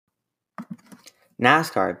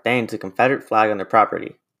NASCAR bans the Confederate flag on their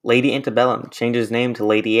property. Lady Antebellum changes name to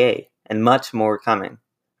Lady A, and much more coming.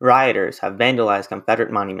 Rioters have vandalized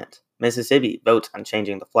Confederate monuments. Mississippi votes on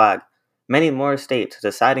changing the flag. Many more states are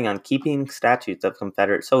deciding on keeping statues of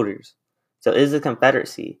Confederate soldiers. So is the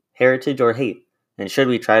Confederacy heritage or hate? And should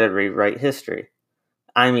we try to rewrite history?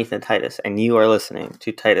 I'm Ethan Titus, and you are listening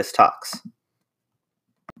to Titus Talks.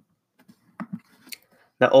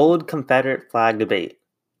 The old Confederate flag debate.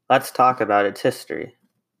 Let's talk about its history.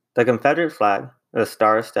 The Confederate flag, the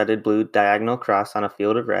star-studded blue diagonal cross on a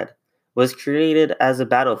field of red, was created as a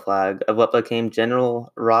battle flag of what became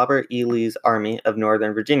General Robert E. Lee's Army of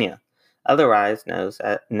Northern Virginia, otherwise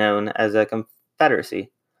known as a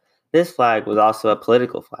Confederacy. This flag was also a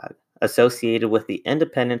political flag, associated with the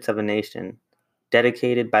independence of a nation,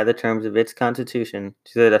 dedicated by the terms of its Constitution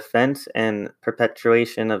to the defense and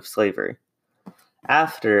perpetuation of slavery.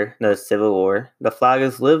 After the Civil War, the flag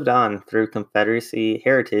has lived on through Confederacy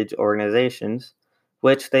heritage organizations,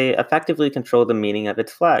 which they effectively control the meaning of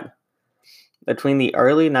its flag. Between the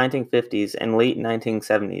early 1950s and late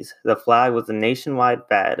 1970s, the flag was a nationwide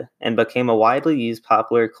fad and became a widely used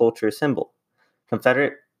popular culture symbol.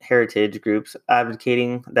 Confederate heritage groups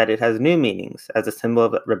advocating that it has new meanings as a symbol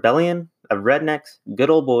of rebellion, of rednecks,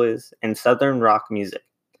 good old boys, and southern rock music.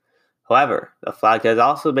 However, the flag has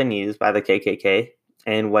also been used by the KKK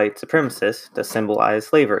and white supremacists to symbolize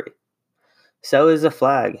slavery. So is the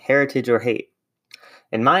flag heritage or hate?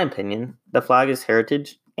 In my opinion, the flag is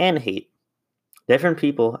heritage and hate. Different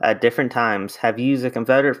people at different times have used the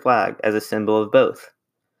Confederate flag as a symbol of both.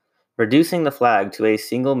 Reducing the flag to a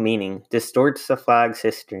single meaning distorts the flag's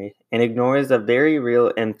history and ignores the very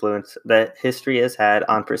real influence that history has had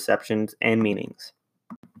on perceptions and meanings.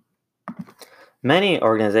 Many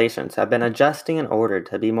organizations have been adjusting in order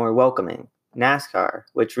to be more welcoming. NASCAR,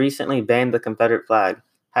 which recently banned the Confederate flag,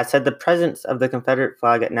 has said the presence of the Confederate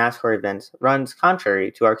flag at NASCAR events runs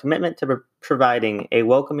contrary to our commitment to providing a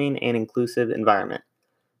welcoming and inclusive environment.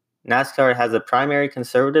 NASCAR has a primary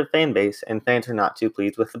conservative fan base, and fans are not too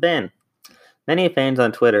pleased with the ban. Many fans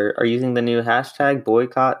on Twitter are using the new hashtag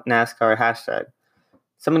boycott NASCAR hashtag.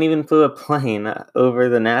 Someone even flew a plane over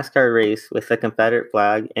the NASCAR race with the Confederate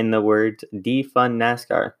flag and the words defund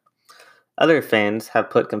NASCAR. Other fans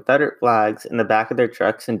have put Confederate flags in the back of their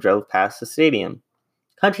trucks and drove past the stadium.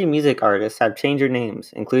 Country music artists have changed their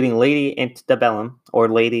names, including Lady Antebellum, or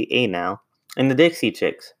Lady A now, and the Dixie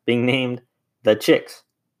Chicks, being named the Chicks.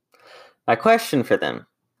 My question for them,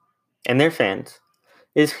 and their fans,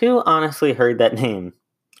 is who honestly heard that name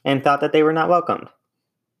and thought that they were not welcomed?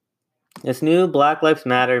 This new Black Lives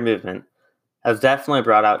Matter movement has definitely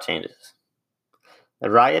brought out changes.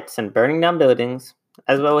 The riots and burning down buildings,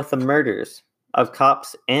 as well as the murders of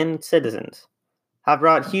cops and citizens, have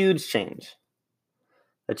brought huge change.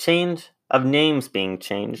 The change of names being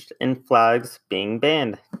changed and flags being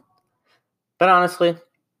banned. But honestly,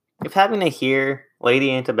 if having to hear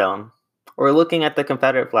Lady Antebellum or looking at the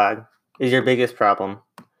Confederate flag is your biggest problem,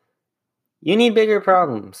 you need bigger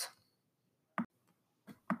problems.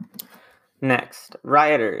 Next,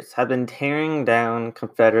 rioters have been tearing down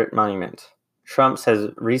Confederate monuments. Trump has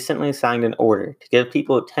recently signed an order to give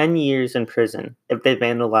people 10 years in prison if they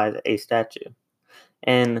vandalize a statue,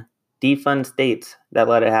 and defund states that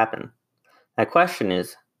let it happen. My question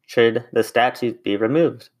is, should the statues be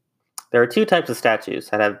removed? There are two types of statues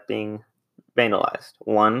that have been vandalized.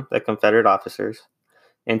 One, the Confederate officers,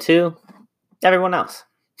 and two, everyone else.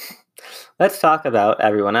 Let's talk about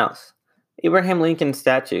everyone else. Abraham Lincoln's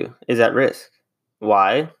statue is at risk.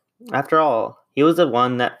 Why? After all, he was the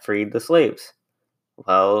one that freed the slaves.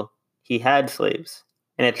 Well, he had slaves,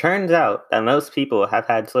 and it turns out that most people have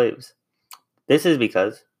had slaves. This is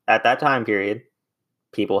because, at that time period,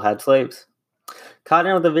 people had slaves.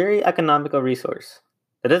 Cotton was a very economical resource.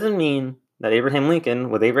 That doesn't mean that Abraham Lincoln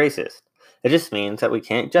was a racist. It just means that we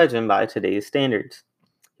can't judge him by today's standards.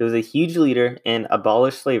 He was a huge leader and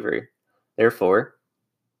abolished slavery. Therefore,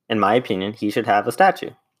 in my opinion, he should have a statue.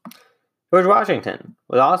 George Washington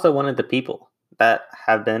was also one of the people that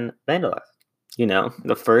have been vandalized. You know,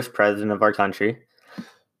 the first president of our country.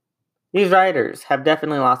 These rioters have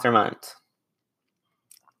definitely lost their minds.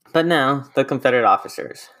 But now, the Confederate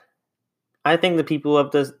officers. I think the people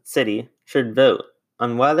of the city should vote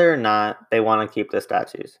on whether or not they want to keep the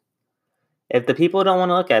statues. If the people don't want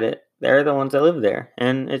to look at it, they're the ones that live there,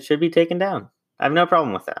 and it should be taken down. I have no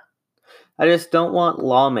problem with that. I just don't want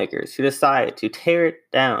lawmakers who decide to tear it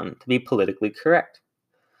down to be politically correct.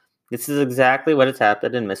 This is exactly what has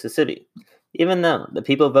happened in Mississippi. Even though the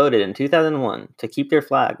people voted in 2001 to keep their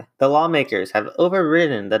flag, the lawmakers have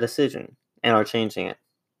overridden the decision and are changing it.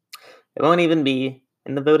 It won't even be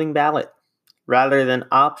in the voting ballot. rather than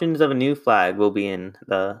options of a new flag will be in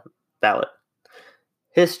the ballot.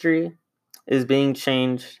 History is being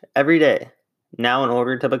changed every day, now in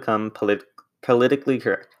order to become politically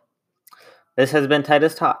correct. This has been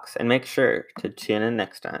Titus Talks, and make sure to tune in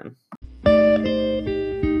next time.